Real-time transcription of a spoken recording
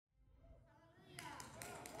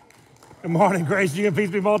Good morning, grace, and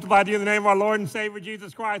peace be multiplied to you in the name of our Lord and Savior,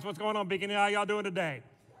 Jesus Christ. What's going on, Beacon Hill? How y'all doing today?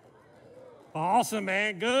 Awesome,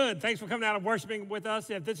 man. Good. Thanks for coming out and worshiping with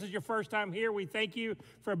us. If this is your first time here, we thank you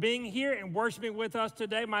for being here and worshiping with us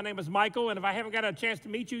today. My name is Michael, and if I haven't got a chance to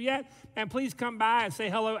meet you yet, man, please come by and say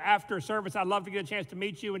hello after service. I'd love to get a chance to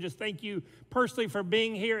meet you and just thank you personally for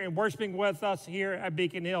being here and worshiping with us here at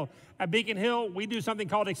Beacon Hill. At Beacon Hill, we do something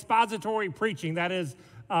called expository preaching. That is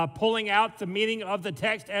pulling out the meaning of the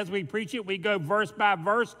text as we preach it. We go verse by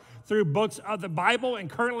verse through books of the Bible, and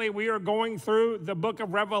currently we are going through the book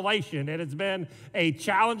of Revelation. It has been a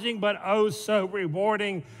challenging but oh so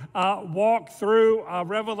rewarding walk through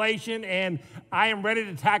Revelation, and I am ready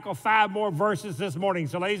to tackle 5 more verses this morning.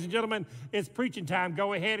 So ladies and gentlemen, it's preaching time.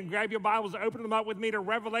 Go ahead and grab your Bibles, open them up with me to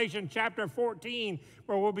Revelation chapter 14,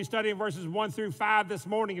 where we'll be studying verses 1 through 5 this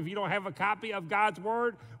morning. If you don't have a copy of God's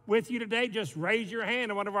Word with you today, just raise your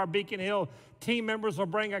hand, and one of our Beacon Hill team members will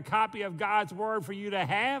bring a copy of God's Word for you to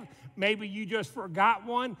have. Maybe you just forgot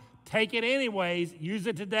one. Take it anyways, use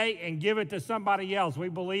it today, and give it to somebody else. We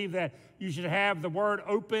believe that you should have the Word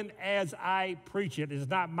open as I preach it. It's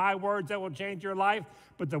not my words that will change your life,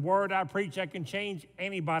 but the Word I preach that can change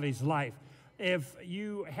anybody's life. If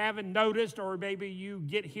you haven't noticed, or maybe you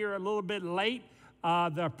get here a little bit late,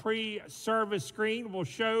 the pre-service screen will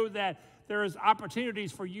show that there is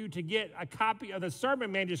opportunities for you to get a copy of the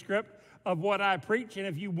sermon manuscript of what I preach. And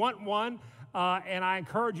if you want one, and I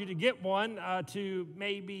encourage you to get one to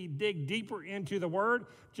maybe dig deeper into the Word,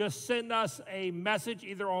 just send us a message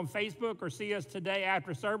either on Facebook or see us today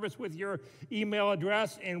after service with your email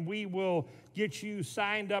address, and we will get you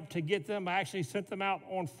signed up to get them. I actually sent them out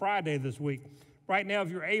on Friday this week. Right now, if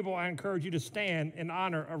you're able, I encourage you to stand in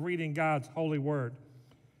honor of reading God's holy Word.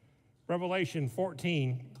 Revelation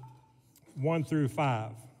 14, 1 through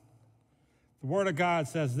 5. The Word of God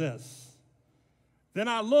says this: Then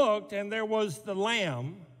I looked, and there was the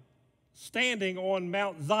Lamb standing on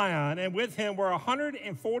Mount Zion, and with him were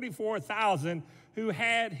 144,000 who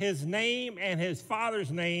had his name and his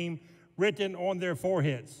Father's name written on their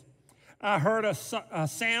foreheads. I heard a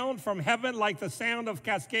sound from heaven like the sound of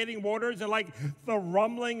cascading waters and like the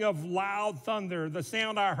rumbling of loud thunder. The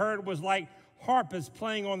sound I heard was like harpists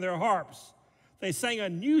playing on their harps. They sang a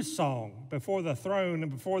new song before the throne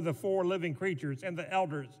and before the 4 living creatures and the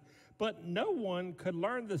elders. But no one could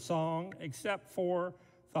learn the song except for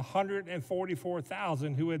the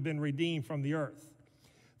 144,000 who had been redeemed from the earth.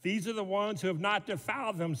 These are the ones who have not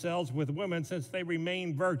defiled themselves with women since they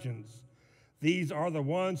remain virgins. These are the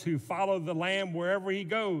ones who follow the Lamb wherever he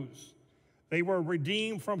goes. They were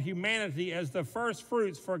redeemed from humanity as the first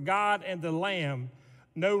fruits for God and the Lamb.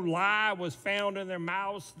 No lie was found in their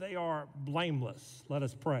mouths. They are blameless. Let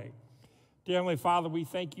us pray. Dear Heavenly Father, we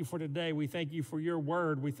thank you for today. We thank you for your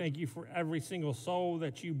word. We thank you for every single soul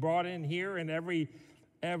that you brought in here and every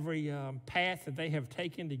path that they have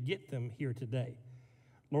taken to get them here today.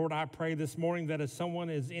 Lord, I pray this morning that if someone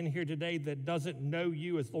is in here today that doesn't know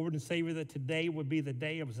you as Lord and Savior, that today would be the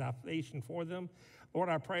day of salvation for them. Lord,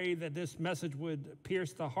 I pray that this message would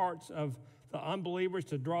pierce the hearts of the unbelievers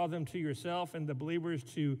to draw them to yourself, and the believers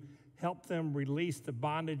to help them release the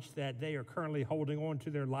bondage that they are currently holding on to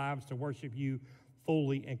their lives to worship you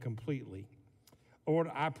fully and completely. Lord,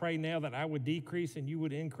 I pray now that I would decrease and you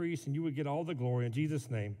would increase and you would get all the glory. In Jesus'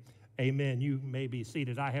 name, amen. You may be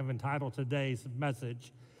seated. I have entitled today's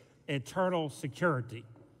message, Eternal Security.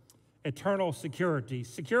 Eternal security.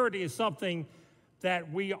 Security is something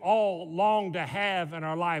that we all long to have in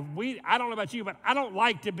our life. I don't know about you, but I don't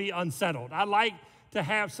like to be unsettled. I like to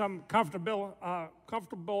have some comfortable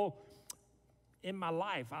in my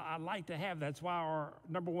life. I like to have that. That's why our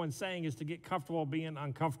number one saying is to get comfortable being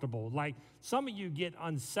uncomfortable. Like some of you get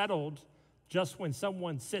unsettled just when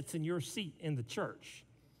someone sits in your seat in the church.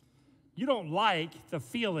 You don't like the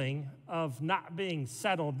feeling of not being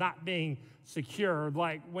settled, not being secure.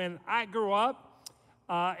 Like when I grew up,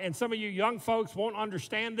 and some of you young folks won't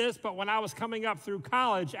understand this, but when I was coming up through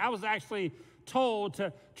college, I was actually told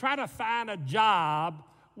to try to find a job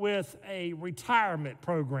with a retirement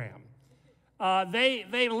program.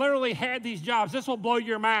 They literally had these jobs. This will blow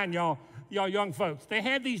your mind, y'all young folks. They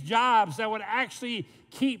had these jobs that would actually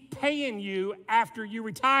keep paying you after you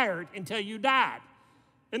retired until you died.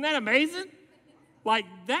 Isn't that amazing? Like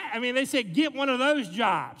that, I mean, they said, get one of those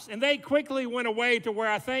jobs. And they quickly went away to where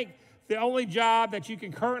I think the only job that you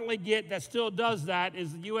can currently get that still does that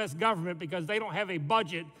is the U.S. government, because they don't have a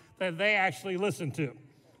budget that they actually listen to.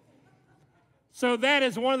 So that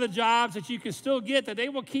is one of the jobs that you can still get that they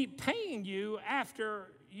will keep paying you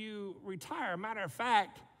after you retire. Matter of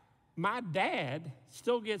fact, my dad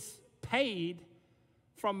still gets paid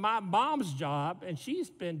from my mom's job, and she's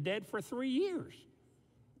been dead for 3 years.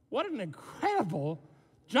 What an incredible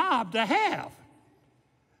job to have.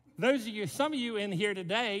 Some of you in here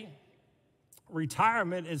today,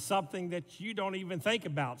 retirement is something that you don't even think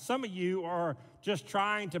about. Some of you are just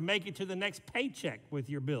trying to make it to the next paycheck with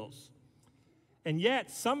your bills. And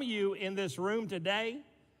yet, some of you in this room today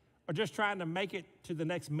are just trying to make it to the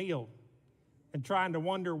next meal and trying to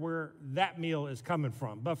wonder where that meal is coming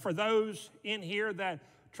from. But for those in here that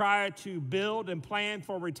try to build and plan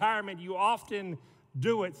for retirement, you often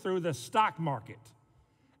do it through the stock market.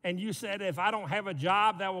 And you said, if I don't have a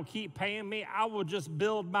job that will keep paying me, I will just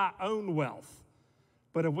build my own wealth.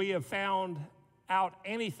 But if we have found out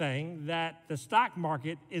anything, that the stock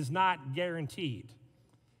market is not guaranteed.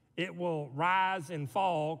 It will rise and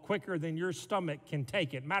fall quicker than your stomach can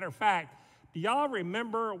take it. Matter of fact, do y'all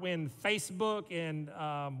remember when Facebook and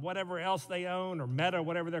whatever else they own, or Meta,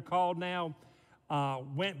 whatever they're called now,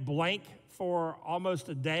 went blank for almost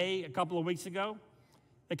a day a couple of weeks ago?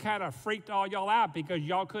 It kind of freaked all y'all out because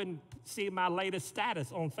y'all couldn't see my latest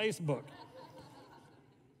status on Facebook.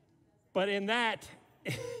 But in that,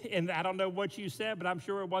 and I don't know what you said, but I'm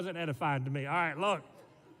sure it wasn't edifying to me. All right, look.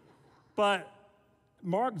 But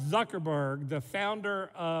Mark Zuckerberg, the founder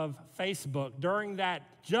of Facebook, during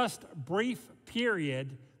that just brief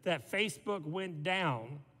period that Facebook went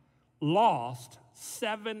down, lost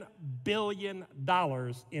 $7 billion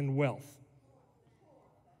in wealth.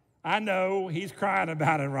 I know he's crying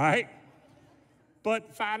about it, right?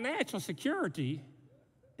 But financial security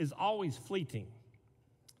is always fleeting.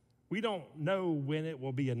 We don't know when it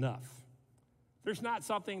will be enough. There's not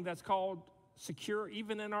something that's called secure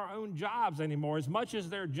even in our own jobs anymore. As much as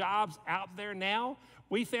there are jobs out there now,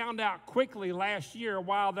 we found out quickly last year,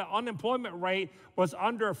 while the unemployment rate was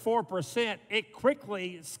under 4%, it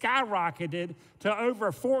quickly skyrocketed to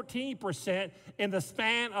over 14% in the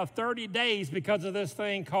span of 30 days because of this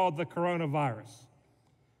thing called the coronavirus.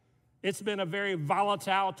 It's been a very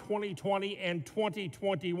volatile 2020 and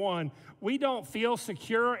 2021. We don't feel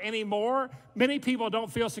secure anymore. Many people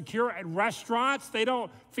don't feel secure at restaurants. They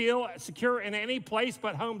don't feel secure in any place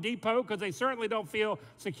but Home Depot, because they certainly don't feel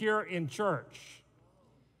secure in church.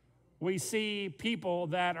 We see people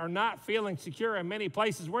that are not feeling secure in many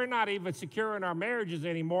places. We're not even secure in our marriages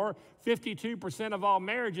anymore. 52% of all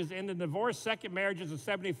marriages end in divorce. Second marriages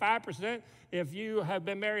are 75%. If you have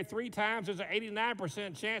been married 3 times, there's an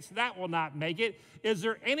 89% chance that will not make it. Is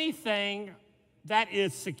there anything that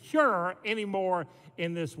is secure anymore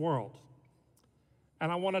in this world?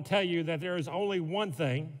 And I want to tell you that there is only one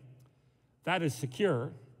thing that is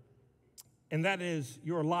secure, and that is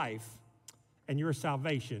your life and your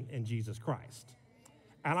salvation in Jesus Christ.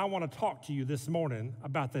 And I want to talk to you this morning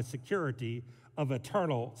about the security of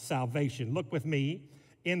eternal salvation. Look with me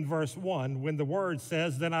in verse 1 when the word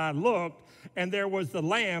says, "Then I looked, and there was the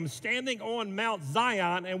Lamb standing on Mount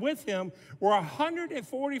Zion, and with him were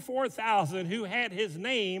 144,000 who had his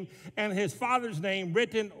name and his Father's name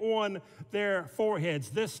written on their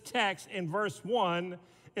foreheads." This text in verse 1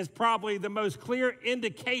 is probably the most clear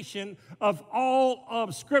indication of all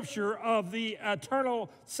of Scripture of the eternal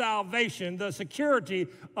salvation, the security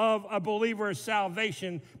of a believer's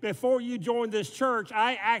salvation. Before you join this church,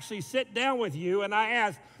 I actually sit down with you and I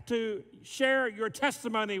ask to share your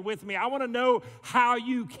testimony with me. I want to know how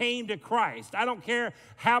you came to Christ. I don't care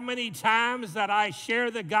how many times that I share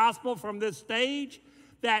the gospel from this stage,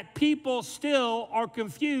 that people still are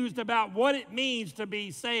confused about what it means to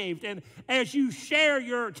be saved. And as you share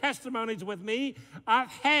your testimonies with me,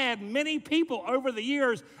 I've had many people over the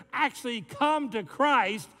years actually come to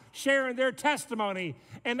Christ sharing their testimony.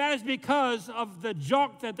 And that is because of the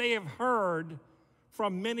junk that they have heard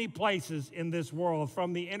from many places in this world,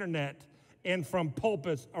 from the internet and from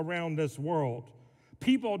pulpits around this world.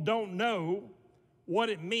 People don't know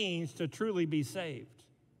what it means to truly be saved.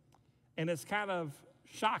 And it's kind of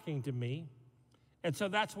shocking to me. And so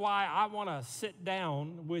that's why I want to sit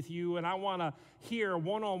down with you and I want to hear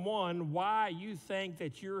one-on-one why you think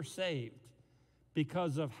that you're saved,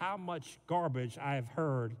 because of how much garbage I have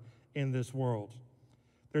heard in this world.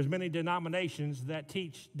 There's many denominations that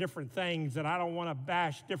teach different things, and I don't want to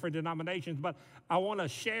bash different denominations, but I want to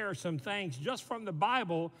share some things just from the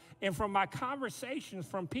Bible and from my conversations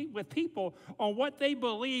with people on what they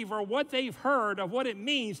believe or what they've heard of what it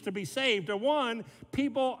means to be saved. One,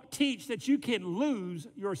 people teach that you can lose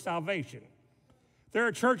your salvation. There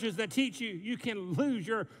are churches that teach you can lose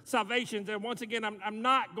your salvation. And once again, I'm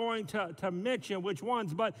not going to mention which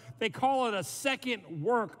ones, but they call it a second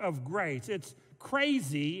work of grace. It's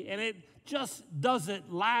crazy, and it just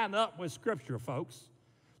doesn't line up with Scripture, folks.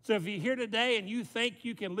 So if you're here today and you think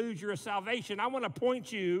you can lose your salvation, I want to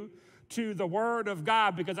point you to the Word of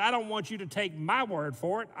God, because I don't want you to take my word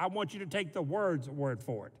for it. I want you to take the Word's word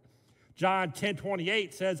for it. John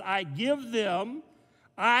 10:28 says, I give them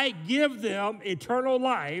eternal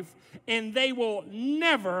life, and they will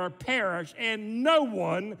never perish, and no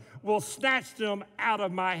one will snatch them out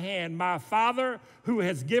of my hand. My Father, who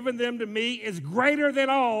has given them to me, is greater than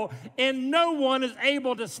all, and no one is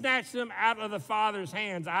able to snatch them out of the Father's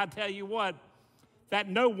hands. I tell you what, that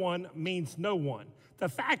no one means no one. The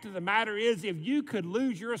fact of the matter is, if you could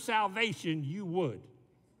lose your salvation, you would.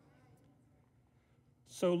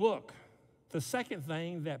 So look, the second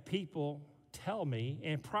thing that people tell me,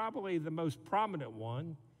 and probably the most prominent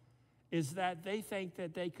one, is that they think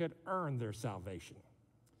that they could earn their salvation.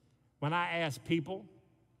 When I ask people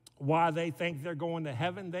why they think they're going to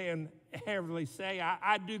heaven, they invariably say,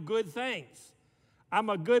 I do good things. I'm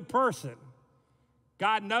a good person.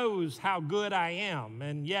 God knows how good I am.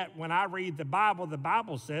 And yet, when I read the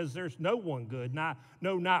Bible says there's no one good, not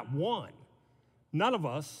one. None of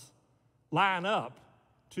us line up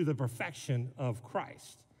to the perfection of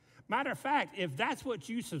Christ. Matter of fact, if that's what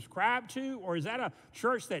you subscribe to, or is that a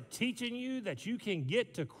church that's teaching you that you can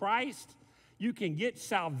get to Christ, you can get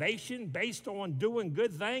salvation based on doing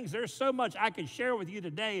good things, there's so much I could share with you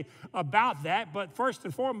today about that. But first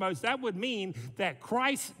and foremost, that would mean that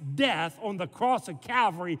Christ's death on the cross of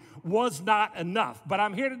Calvary was not enough. But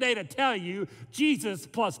I'm here today to tell you, Jesus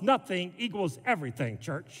plus nothing equals everything,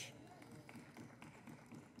 church.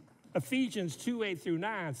 Ephesians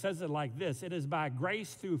 2:8-9 says it like this: it is by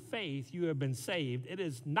grace through faith you have been saved. It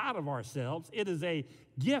is not of ourselves. It is a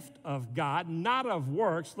gift of God, not of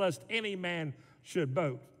works, lest any man should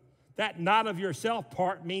boast. That not of yourself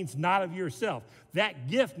part means not of yourself. That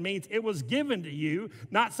gift means it was given to you,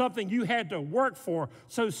 not something you had to work for.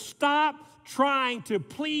 So stop trying to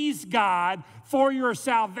please God for your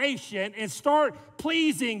salvation and start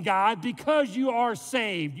pleasing God because you are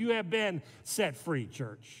saved. You have been set free,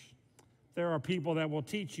 church. There are people that will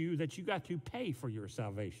teach you that you got to pay for your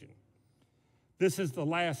salvation. This is the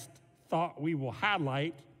last thought we will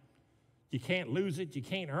highlight. You can't lose it, you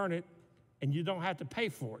can't earn it, and you don't have to pay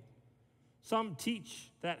for it. Some teach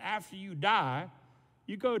that after you die,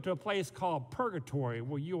 you go to a place called purgatory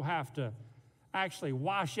where you'll have to actually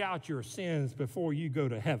wash out your sins before you go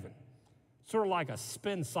to heaven. Sort of like a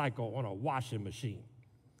spin cycle on a washing machine.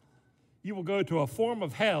 You will go to a form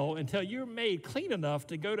of hell until you're made clean enough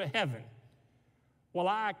to go to heaven. Well,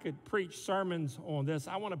 I could preach sermons on this.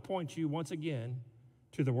 I want to point you once again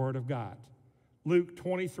to the Word of God. Luke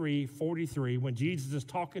 23:43, when Jesus is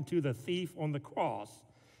talking to the thief on the cross,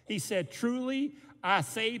 he said, truly, I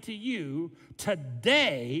say to you,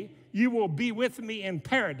 today you will be with me in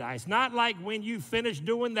paradise. Not like when you finish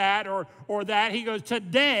doing that or that. He goes,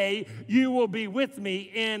 today you will be with me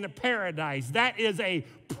in paradise. That is a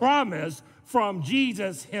promise from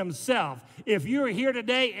Jesus himself. If you're here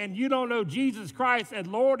today and you don't know Jesus Christ as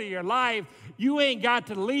Lord of your life, you ain't got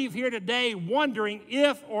to leave here today wondering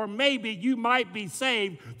if or maybe you might be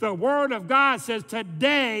saved. The Word of God says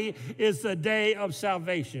today is the day of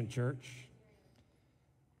salvation, church.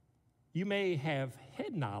 You may have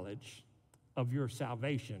head knowledge of your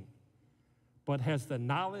salvation, but has the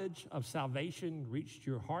knowledge of salvation reached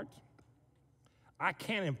your heart? I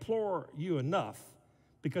can't implore you enough,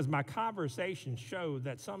 because my conversations show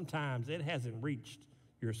that sometimes it hasn't reached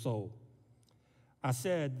your soul. I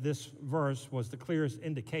said this verse was the clearest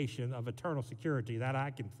indication of eternal security that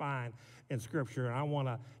I can find in Scripture, and I want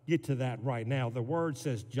to get to that right now. The word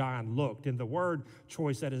says John looked, and the word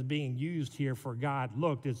choice that is being used here for God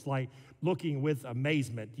looked, it's like looking with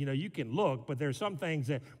amazement. You know, you can look, but there's some things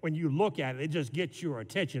that when you look at it, it just gets your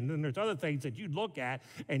attention. And there's other things that you look at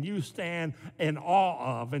and you stand in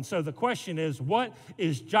awe of. And so the question is, what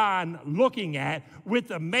is John looking at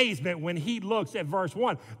with amazement when he looks at verse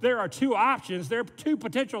 1? There are two options. There are two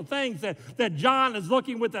potential things that John is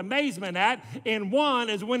looking with amazement at. And one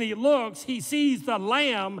is when he looks, he sees the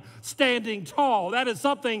Lamb standing tall. That is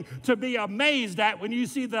something to be amazed at when you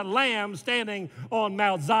see the Lamb standing on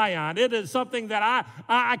Mount Zion. It is something that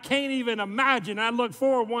I can't even imagine. I look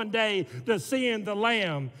forward one day to seeing the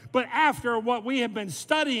Lamb. But after what we have been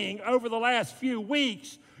studying over the last few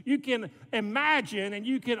weeks, you can imagine and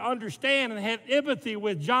you can understand and have empathy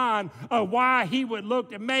with John of why he would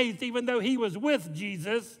look amazed. Even though he was with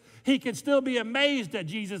Jesus, he can still be amazed at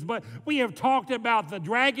Jesus. But we have talked about the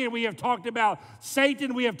dragon. We have talked about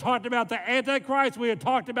Satan. We have talked about the Antichrist. We have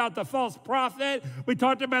talked about the false prophet. We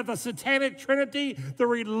talked about the satanic trinity, the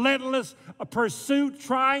relentless pursuit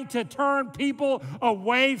trying to turn people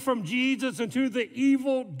away from Jesus into the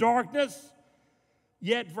evil darkness.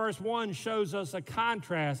 Yet verse 1 shows us a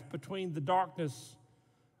contrast between the darkness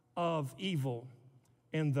of evil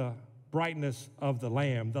and the brightness of the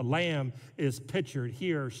Lamb. The Lamb is pictured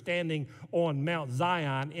here standing on Mount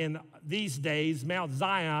Zion. In these days, Mount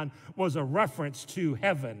Zion was a reference to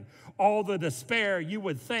heaven. All the despair, you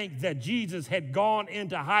would think that Jesus had gone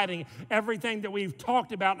into hiding. Everything that we've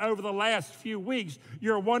talked about over the last few weeks,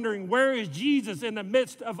 you're wondering, where is Jesus in the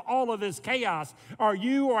midst of all of this chaos? Are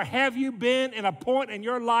you or have you been in a point in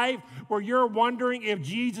your life where you're wondering if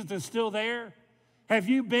Jesus is still there? Have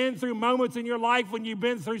you been through moments in your life when you've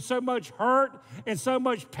been through so much hurt and so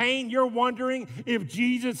much pain, you're wondering if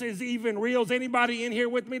Jesus is even real? Is anybody in here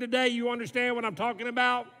with me today? You understand what I'm talking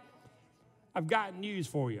about? I've got news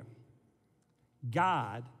for you.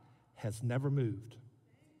 God has never moved.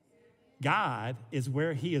 God is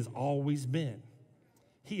where he has always been.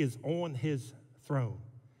 He is on his throne.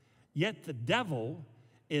 Yet the devil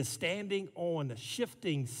is standing on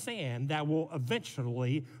shifting sand that will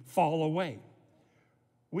eventually fall away.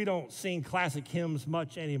 We don't sing classic hymns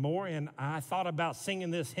much anymore, and I thought about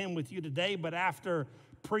singing this hymn with you today, but after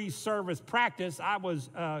pre-service practice, I was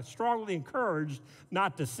strongly encouraged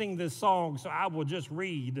not to sing this song, so I will just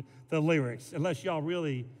read the lyrics. Unless y'all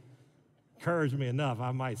really encourage me enough,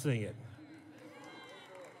 I might sing it.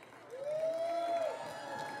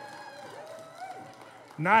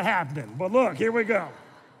 Not happening, but look, here we go.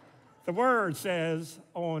 The word says,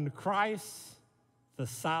 on Christ, the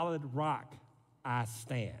solid rock, I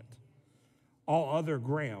stand. All other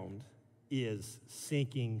ground is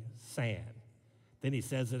sinking sand. Then he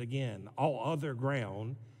says it again. All other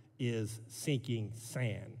ground is sinking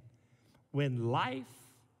sand. When life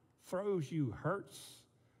throws you hurts,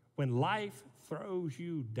 when life throws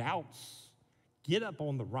you doubts, get up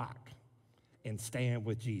on the rock and stand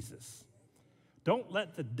with Jesus. Don't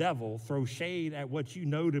let the devil throw shade at what you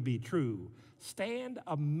know to be true. Stand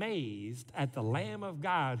amazed at the Lamb of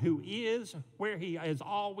God who is where he has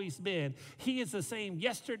always been. He is the same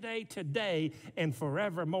yesterday, today, and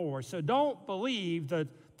forevermore. So don't believe the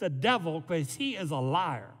devil, because he is a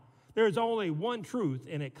liar. There's only one truth,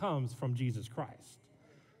 and it comes from Jesus Christ.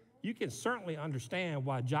 You can certainly understand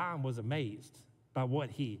why John was amazed by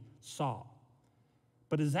what he saw.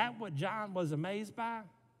 But is that what John was amazed by?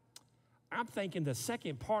 I'm thinking the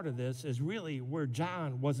second part of this is really where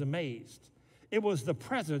John was amazed. It was the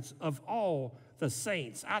presence of all the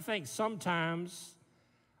saints. I think sometimes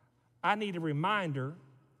I need a reminder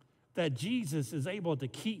that Jesus is able to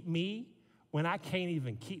keep me when I can't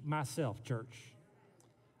even keep myself, church.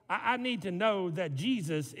 I need to know that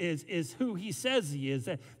Jesus is who he says he is,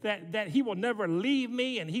 that he will never leave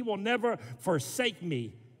me and he will never forsake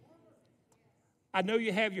me. I know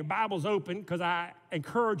you have your Bibles open because I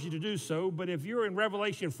encourage you to do so, but if you're in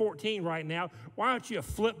Revelation 14 right now, why don't you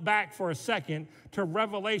flip back for a second to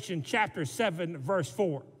Revelation chapter 7, verse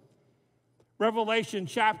 4. Revelation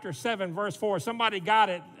chapter 7, verse 4. Somebody got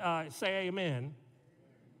it, say amen.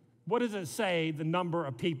 What does it say, the number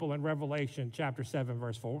of people in Revelation chapter 7,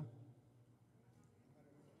 verse 4?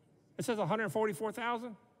 It says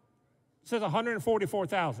 144,000? It says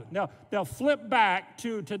 144,000. Now flip back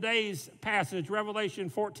to today's passage,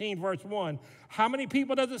 Revelation 14, verse 1. How many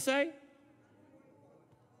people does it say?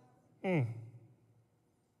 It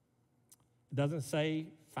doesn't say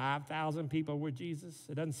 5,000 people with Jesus.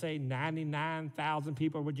 It doesn't say 99,000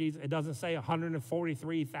 people with Jesus. It doesn't say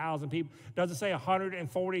 143,000 people. It doesn't say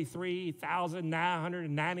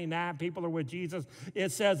 143,999 people are with Jesus.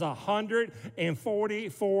 It says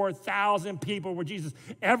 144,000 people with Jesus.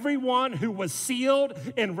 Everyone who was sealed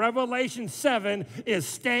in Revelation 7 is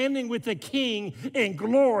standing with the King in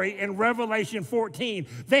glory in Revelation 14.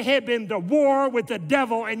 They had been to war with the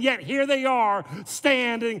devil, and yet here they are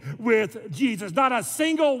standing with Jesus. Not a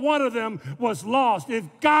single one of them was lost. If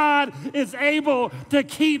God is able to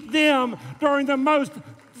keep them during the most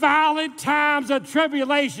violent times of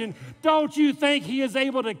tribulation, don't you think he is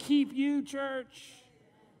able to keep you, church?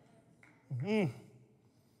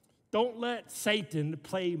 Don't let Satan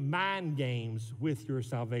play mind games with your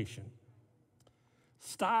salvation.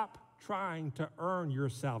 Stop trying to earn your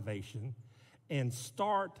salvation and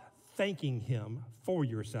start thanking him for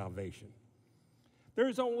your salvation.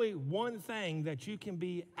 There's only one thing that you can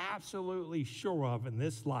be absolutely sure of in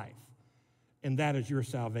this life, and that is your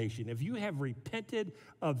salvation. If you have repented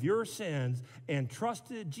of your sins and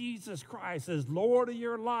trusted Jesus Christ as Lord of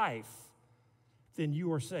your life, then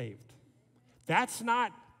you are saved. That's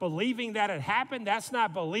not believing that it happened. That's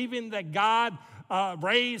not believing that God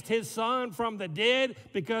raised his son from the dead,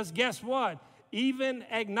 because guess what? Even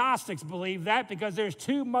agnostics believe that because there's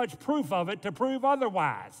too much proof of it to prove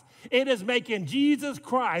otherwise. It is making Jesus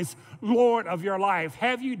Christ Lord of your life.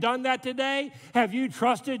 Have you done that today? Have you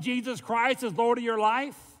trusted Jesus Christ as Lord of your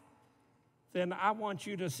life? Then I want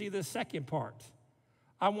you to see the second part.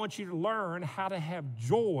 I want you to learn how to have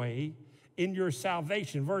joy in your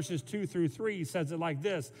salvation. Verses 2 through 3 says it like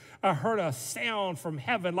this. I heard a sound from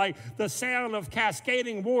heaven, like the sound of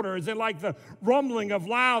cascading waters and like the rumbling of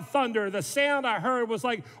loud thunder. The sound I heard was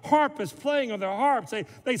like harpists playing on their harps.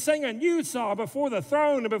 They sang a new song before the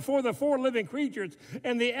throne and before the four living creatures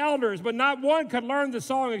and the elders, but not one could learn the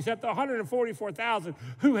song except the 144,000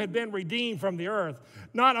 who had been redeemed from the earth.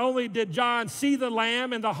 Not only did John see the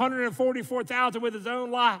Lamb and the 144,000 with his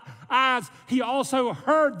own eyes, he also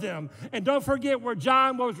heard them. And don't forget where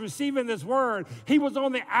John was receiving this word. He was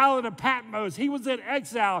on the island of Patmos. He was in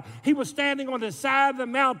exile. He was standing on the side of the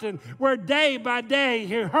mountain where day by day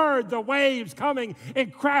he heard the waves coming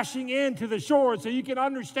and crashing into the shore. So you can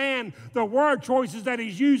understand the word choices that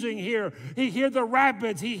he's using here. He heard the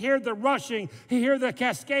rapids. He heard the rushing. He heard the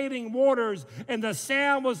cascading waters. And the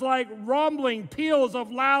sound was like rumbling peals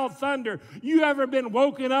of loud thunder. You ever been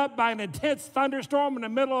woken up by an intense thunderstorm in the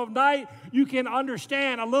middle of the night? You can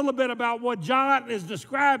understand a little bit about what John is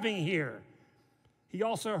describing here. He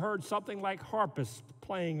also heard something like harpists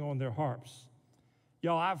playing on their harps.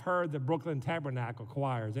 Y'all, I've heard the Brooklyn Tabernacle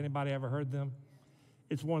choirs. Anybody ever heard them?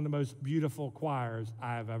 It's one of the most beautiful choirs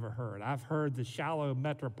I've ever heard. I've heard the Shallow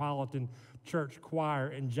Metropolitan Church Choir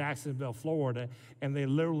in Jacksonville, Florida, and they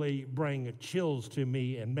literally bring chills to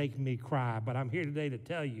me and make me cry. But I'm here today to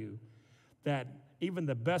tell you that even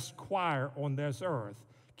the best choir on this earth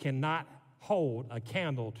cannot hold a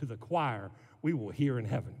candle to the choir we will hear in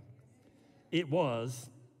heaven. It was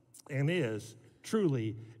and is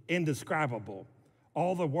truly indescribable.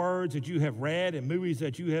 All the words that you have read and movies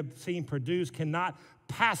that you have seen produced cannot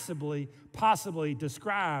possibly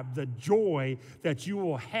describe the joy that you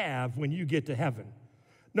will have when you get to heaven.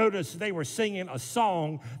 Notice they were singing a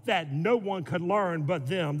song that no one could learn but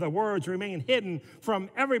them. The words remain hidden from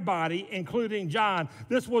everybody, including John.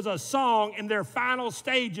 This was a song in their final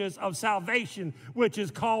stages of salvation, which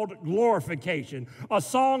is called glorification. A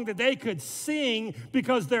song that they could sing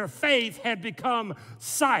because their faith had become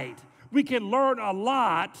sight. We can learn a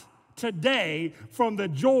lot today from the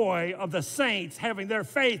joy of the saints having their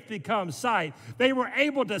faith become sight. They were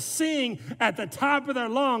able to sing at the top of their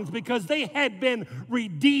lungs because they had been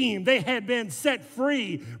redeemed. They had been set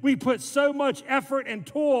free. We put so much effort and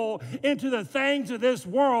toil into the things of this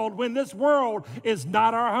world when this world is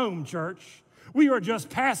not our home, church. We are just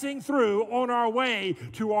passing through on our way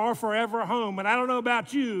to our forever home. And I don't know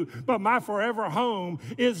about you, but my forever home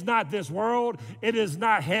is not this world. It is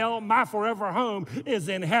not hell. My forever home is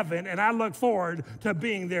in heaven, and I look forward to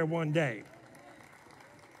being there one day.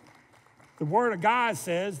 The Word of God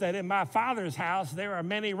says that in my Father's house there are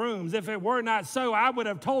many rooms. If it were not so, I would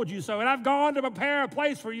have told you so. And I've gone to prepare a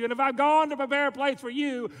place for you. And if I've gone to prepare a place for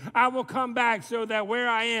you, I will come back so that where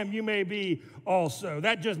I am, you may be also.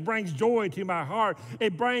 That just brings joy to my heart.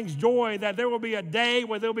 It brings joy that there will be a day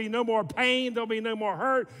where there'll be no more pain, there'll be no more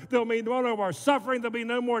hurt, there'll be no more suffering, there'll be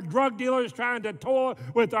no more drug dealers trying to toy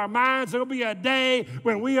with our minds. There'll be a day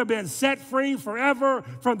when we have been set free forever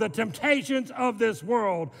from the temptations of this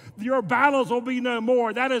world. Your battles will be no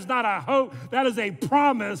more. That is not a hope. That is a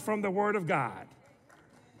promise from the Word of God.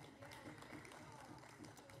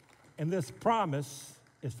 And this promise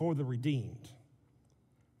is for the redeemed.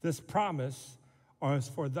 This promise is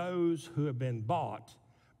for those who have been bought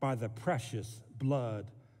by the precious blood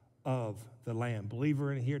of the Lamb.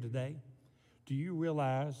 Believer in here today, do you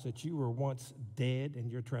realize that you were once dead in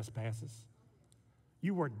your trespasses?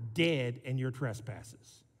 You were dead in your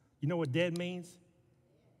trespasses. You know what dead means?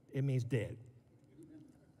 It means dead.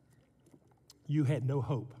 You had no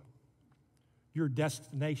hope. Your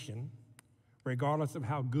destination, regardless of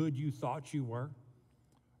how good you thought you were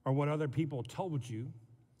or what other people told you,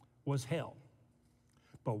 was hell.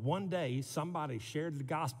 But one day, somebody shared the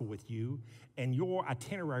gospel with you, and your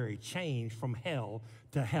itinerary changed from hell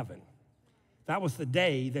to heaven. That was the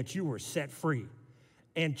day that you were set free.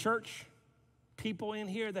 And church, people in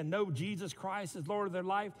here that know Jesus Christ as Lord of their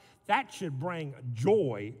life, that should bring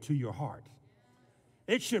joy to your heart.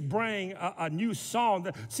 It should bring a new song.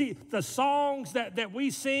 See, the songs that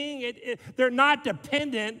we sing, they're not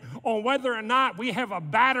dependent on whether or not we have a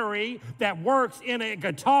battery that works in a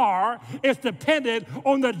guitar. It's dependent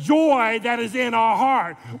on the joy that is in our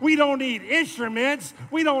heart. We don't need instruments.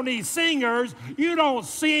 We don't need singers. You don't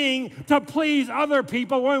sing to please other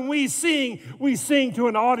people. When we sing to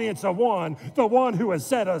an audience of one, the one who has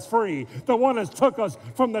set us free, the one who has took us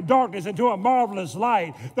from the darkness into a marvelous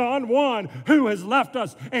light, the one who has left us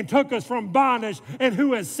and took us from bondage and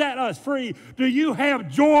who has set us free. Do you have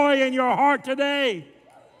joy in your heart today?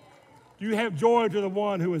 Do you have joy to the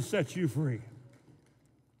one who has set you free?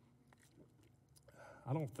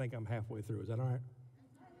 I don't think I'm halfway through. Is that all right?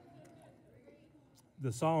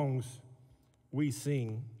 The songs we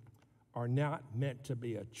sing are not meant to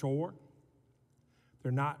be a chore.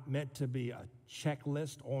 They're not meant to be a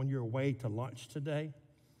checklist on your way to lunch today.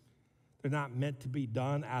 They're not meant to be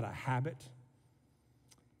done out of habit.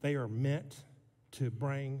 They are meant to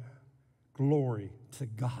bring glory to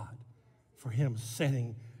God for Him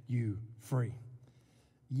setting you free.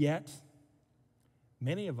 Yet,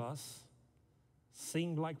 many of us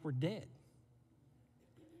sing like we're dead.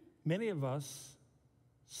 Many of us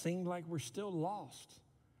sing like we're still lost,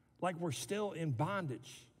 like we're still in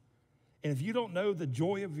bondage. And if you don't know the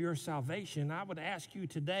joy of your salvation, I would ask you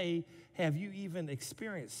today, have you even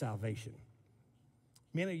experienced salvation?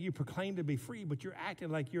 Many of you proclaim to be free, but you're acting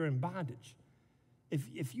like you're in bondage.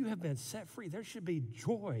 If you have been set free, there should be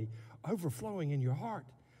joy overflowing in your heart.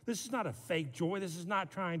 This is not a fake joy. This is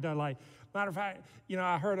not trying to matter of fact,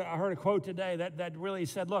 I heard a quote today that really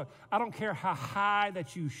said, look, I don't care how high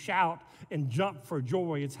that you shout and jump for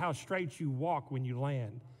joy. It's how straight you walk when you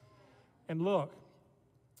land. And look,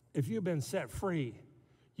 if you've been set free,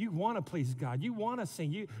 you want to please God. You want to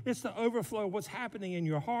sing. It's the overflow of what's happening in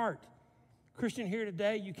your heart. Christian, here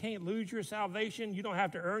today, you can't lose your salvation. You don't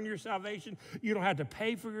have to earn your salvation. You don't have to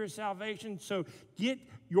pay for your salvation. So get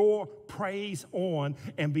your praise on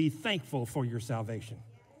and be thankful for your salvation.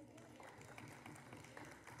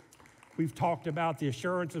 We've talked about the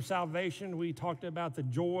assurance of salvation. We talked about the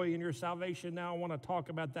joy in your salvation. Now I want to talk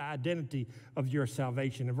about the identity of your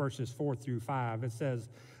salvation in verses 4 through 5. It says,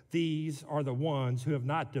 these are the ones who have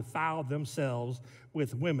not defiled themselves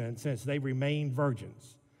with women since they remain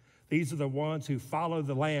virgins. These are the ones who follow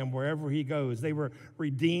the Lamb wherever He goes. They were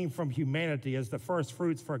redeemed from humanity as the first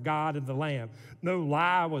fruits for God and the Lamb. No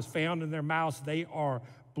lie was found in their mouths. They are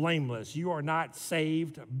blameless. You are not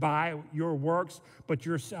saved by your works, but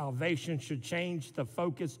your salvation should change the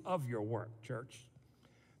focus of your work, church.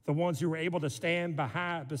 The ones who were able to stand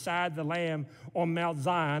beside the Lamb on Mount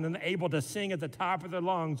Zion and able to sing at the top of their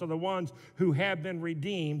lungs are the ones who have been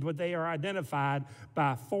redeemed, but they are identified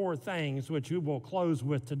by 4 things, which we will close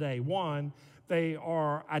with today. 1, they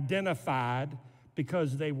are identified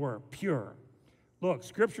because they were pure. Look,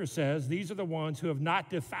 Scripture says these are the ones who have not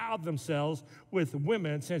defiled themselves with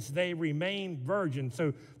women since they remain virgins.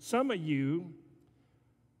 So some of you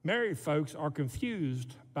married folks are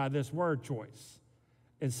confused by this word choice.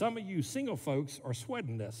 And some of you single folks are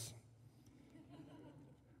sweating this.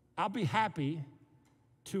 I'll be happy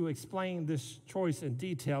to explain this choice in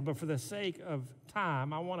detail, but for the sake of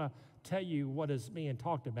time, I want to tell you what is being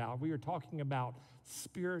talked about. We are talking about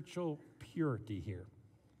spiritual purity here.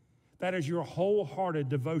 That is your wholehearted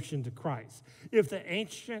devotion to Christ. If the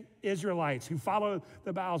ancient Israelites who followed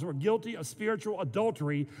the Baals were guilty of spiritual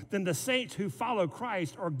adultery, then the saints who follow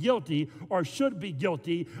Christ are guilty or should be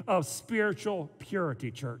guilty of spiritual purity,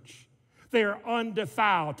 church. They are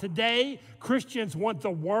undefiled. Today, Christians want the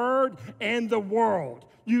Word and the world.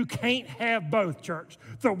 You can't have both, church.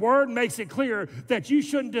 The Word makes it clear that you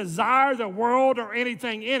shouldn't desire the world or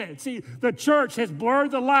anything in it. See, the church has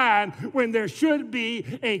blurred the line when there should be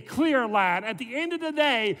a clear line. At the end of the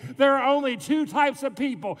day, there are only 2 types of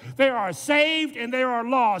people. There are saved and there are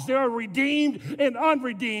lost. There are redeemed and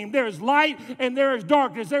unredeemed. There is light and there is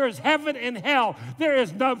darkness. There is heaven and hell. There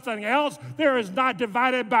is nothing else. There is not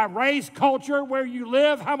divided by race, culture, where you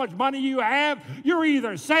live, how much money you have. You're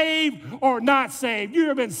either saved or not saved.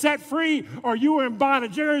 You have been set free or you are in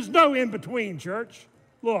bondage. There is no in between, church.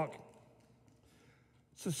 Look.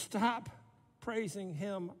 So stop praising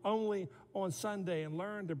Him only on Sunday and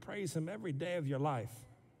learn to praise Him every day of your life.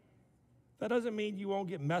 That doesn't mean you won't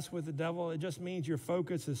get messed with the devil. It just means your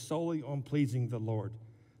focus is solely on pleasing the Lord.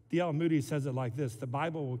 D.L. Moody says it like this: the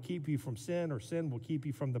Bible will keep you from sin, or sin will keep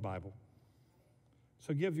you from the Bible.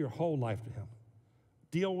 So give your whole life to Him.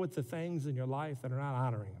 Deal with the things in your life that are not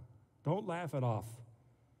honoring Him. Don't laugh it off.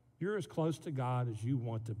 You're as close to God as you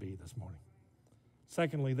want to be this morning.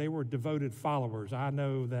 Secondly, they were devoted followers. I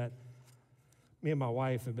know that me and my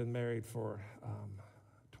wife have been married for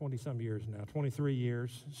 20-some years now, 23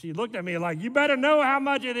 years. She looked at me like, you better know how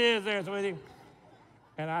much it is there, sweetie.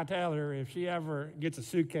 And I tell her if she ever gets a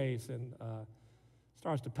suitcase and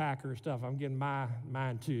starts to pack her stuff, I'm getting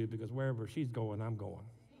mine too, because wherever she's going, I'm going.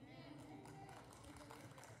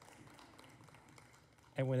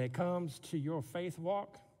 And when it comes to your faith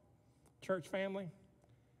walk, church family,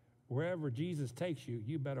 wherever Jesus takes you,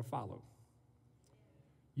 you better follow.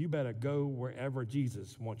 You better go wherever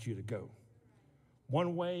Jesus wants you to go.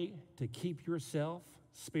 One way to keep yourself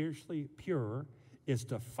spiritually pure is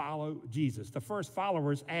to follow Jesus. The first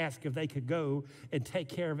followers asked if they could go and take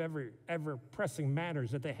care of every pressing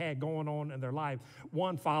matters that they had going on in their life.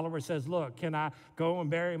 One follower says, look, can I go and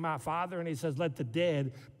bury my father? And he says, let the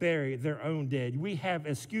dead bury their own dead. We have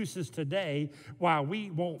excuses today why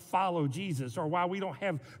we won't follow Jesus or why we don't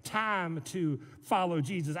have time to follow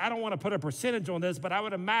Jesus. I don't want to put a percentage on this, but I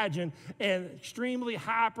would imagine an extremely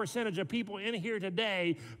high percentage of people in here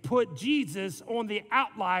today put Jesus on the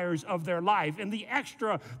outliers of their life and the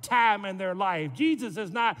extra time in their life. Jesus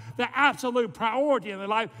is not the absolute priority in their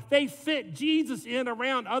life. They fit Jesus in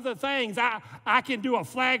around other things. I can do a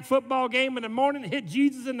flag football game in the morning, hit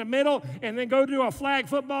Jesus in the middle, and then go do a flag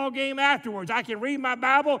football game afterwards. I can read my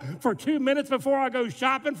Bible for 2 minutes before I go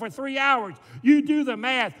shopping for 3 hours. You do the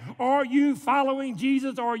math. Are you following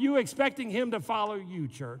Jesus, or are you expecting him to follow you,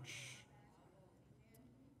 church?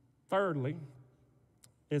 Thirdly,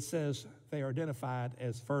 it says they are identified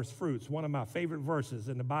as first fruits. One of my favorite verses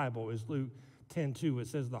in the Bible is Luke 10:2. It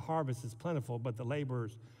says, the harvest is plentiful, but the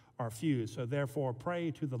laborers are few. So therefore,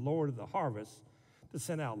 pray to the Lord of the harvest to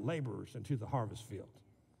send out laborers into the harvest field.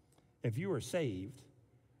 If you are saved,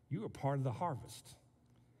 you are part of the harvest.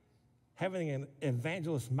 Having an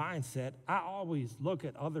evangelist mindset, I always look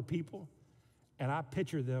at other people and I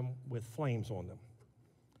picture them with flames on them.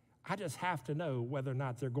 I just have to know whether or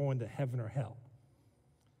not they're going to heaven or hell.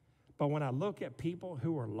 But when I look at people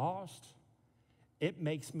who are lost, it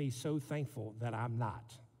makes me so thankful that I'm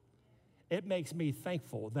not. It makes me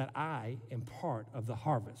thankful that I am part of the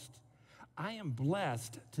harvest. I am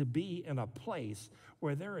blessed to be in a place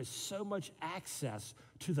where there is so much access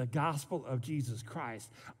to the gospel of Jesus Christ.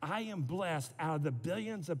 I am blessed out of the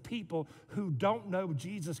billions of people who don't know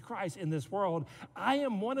Jesus Christ in this world. I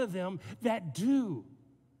am one of them that do.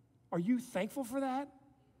 Are you thankful for that?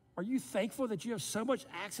 Are you thankful that you have so much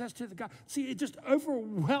access to the God? See, it just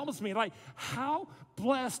overwhelms me. Like, how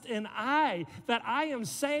blessed am I that I am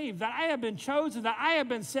saved, that I have been chosen, that I have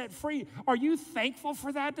been set free. Are you thankful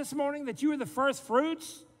for that this morning, that you are the first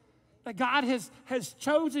fruits? That God has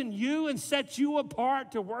chosen you and set you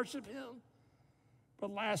apart to worship him?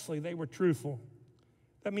 But lastly, they were truthful.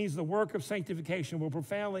 That means the work of sanctification will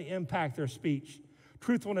profoundly impact their speech.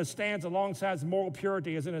 Truthfulness stands alongside moral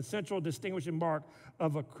purity as an essential distinguishing mark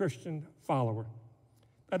of a Christian follower.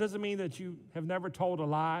 That doesn't mean that you have never told a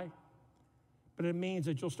lie, but it means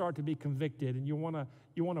that you'll start to be convicted and you want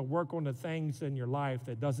to work on the things in your life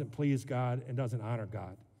that doesn't please God and doesn't honor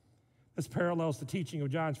God. This parallels the teaching of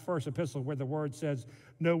John's first epistle where the word says,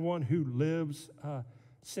 no one who lives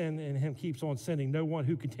sin in him keeps on sinning. No one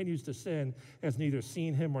who continues to sin has neither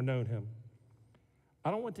seen him or known him. I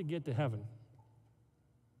don't want to get to heaven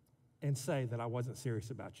and say that I wasn't serious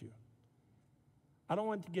about you. I don't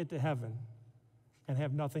want to get to heaven and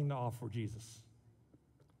have nothing to offer Jesus.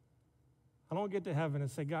 I don't get to heaven and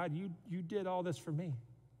say, God, you did all this for me.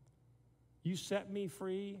 You set me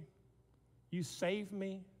free. You saved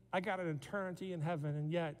me. I got an eternity in heaven,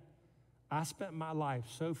 and yet I spent my life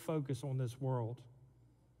so focused on this world.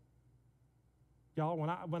 Y'all,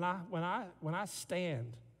 when I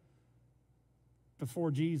stand before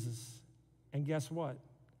Jesus, and guess what?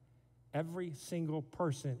 Every single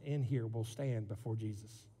person in here will stand before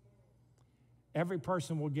Jesus. Every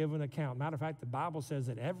person will give an account. Matter of fact, the Bible says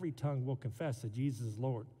that every tongue will confess that Jesus is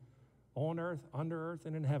Lord. On earth, under earth,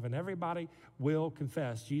 and in heaven. Everybody will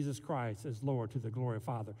confess Jesus Christ as Lord to the glory of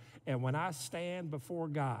Father. And when I stand before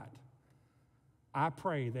God, I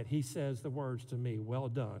pray that he says the words to me, well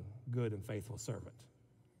done, good and faithful servant.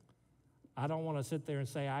 I don't want to sit there and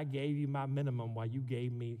say, I gave you my minimum while you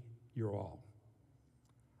gave me your all.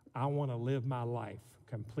 I want to live my life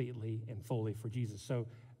completely and fully for Jesus. So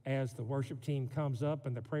as the worship team comes up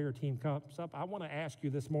and the prayer team comes up, I want to ask you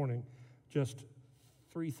this morning just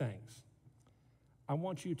 3 things. I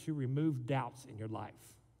want you to remove doubts in your life.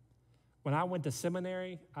 When I went to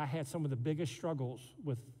seminary, I had some of the biggest struggles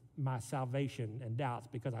with my salvation and doubts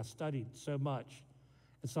because I studied so much,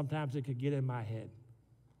 and sometimes it could get in my head.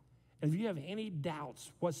 And if you have any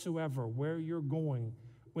doubts whatsoever where you're going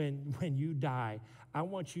when you die, I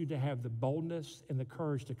want you to have the boldness and the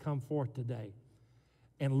courage to come forth today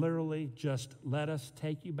and literally just let us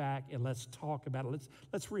take you back and let's talk about it.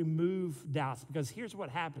 Let's remove doubts, because here's what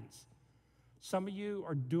happens. Some of you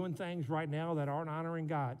are doing things right now that aren't honoring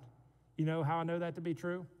God. You know how I know that to be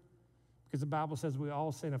true? Because the Bible says we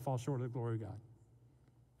all sin and fall short of the glory of God.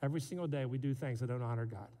 Every single day we do things that don't honor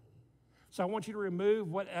God. So I want you to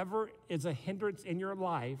remove whatever is a hindrance in your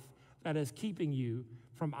life that is keeping you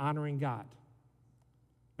from honoring God.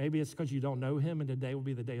 Maybe it's because you don't know him, and today will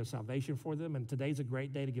be the day of salvation for them, and today's a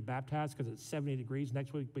great day to get baptized because it's 70 degrees.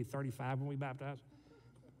 Next week will be 35 when we baptize.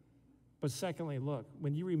 But secondly, look,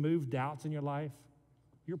 when you remove doubts in your life,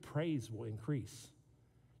 your praise will increase.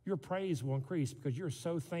 Your praise will increase because you're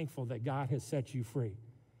so thankful that God has set you free.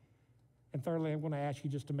 And thirdly, I'm going to ask you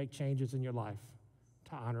just to make changes in your life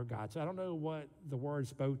to honor God. So I don't know what the word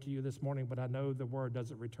spoke to you this morning, but I know the word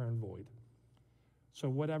doesn't return void. So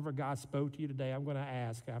whatever God spoke to you today, I'm going to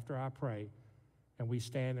ask after I pray and we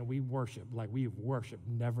stand and we worship like we've worshiped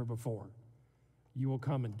never before. You will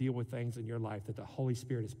come and deal with things in your life that the Holy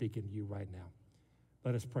Spirit is speaking to you right now.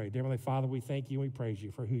 Let us pray. Dear Heavenly Father, we thank you and we praise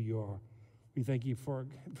you for who you are. We thank you for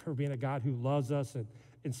being a God who loves us and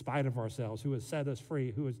in spite of ourselves, who has set us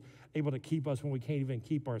free, who is able to keep us when we can't even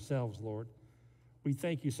keep ourselves, Lord. We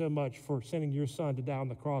thank you so much for sending your Son to die on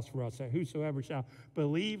the cross for us, that whosoever shall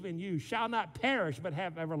believe in you shall not perish but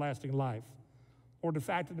have everlasting life. Or the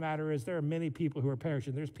fact of the matter is there are many people who are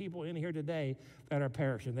perishing. There's people in here today that are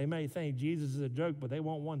perishing. They may think Jesus is a joke, but they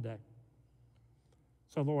won't one day.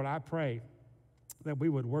 So, Lord, I pray that we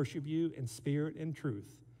would worship you in spirit and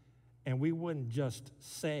truth, and we wouldn't just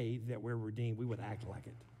say that we're redeemed. We would act like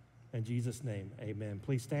it. In Jesus' name, amen.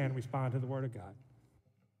 Please stand and respond to the word of God.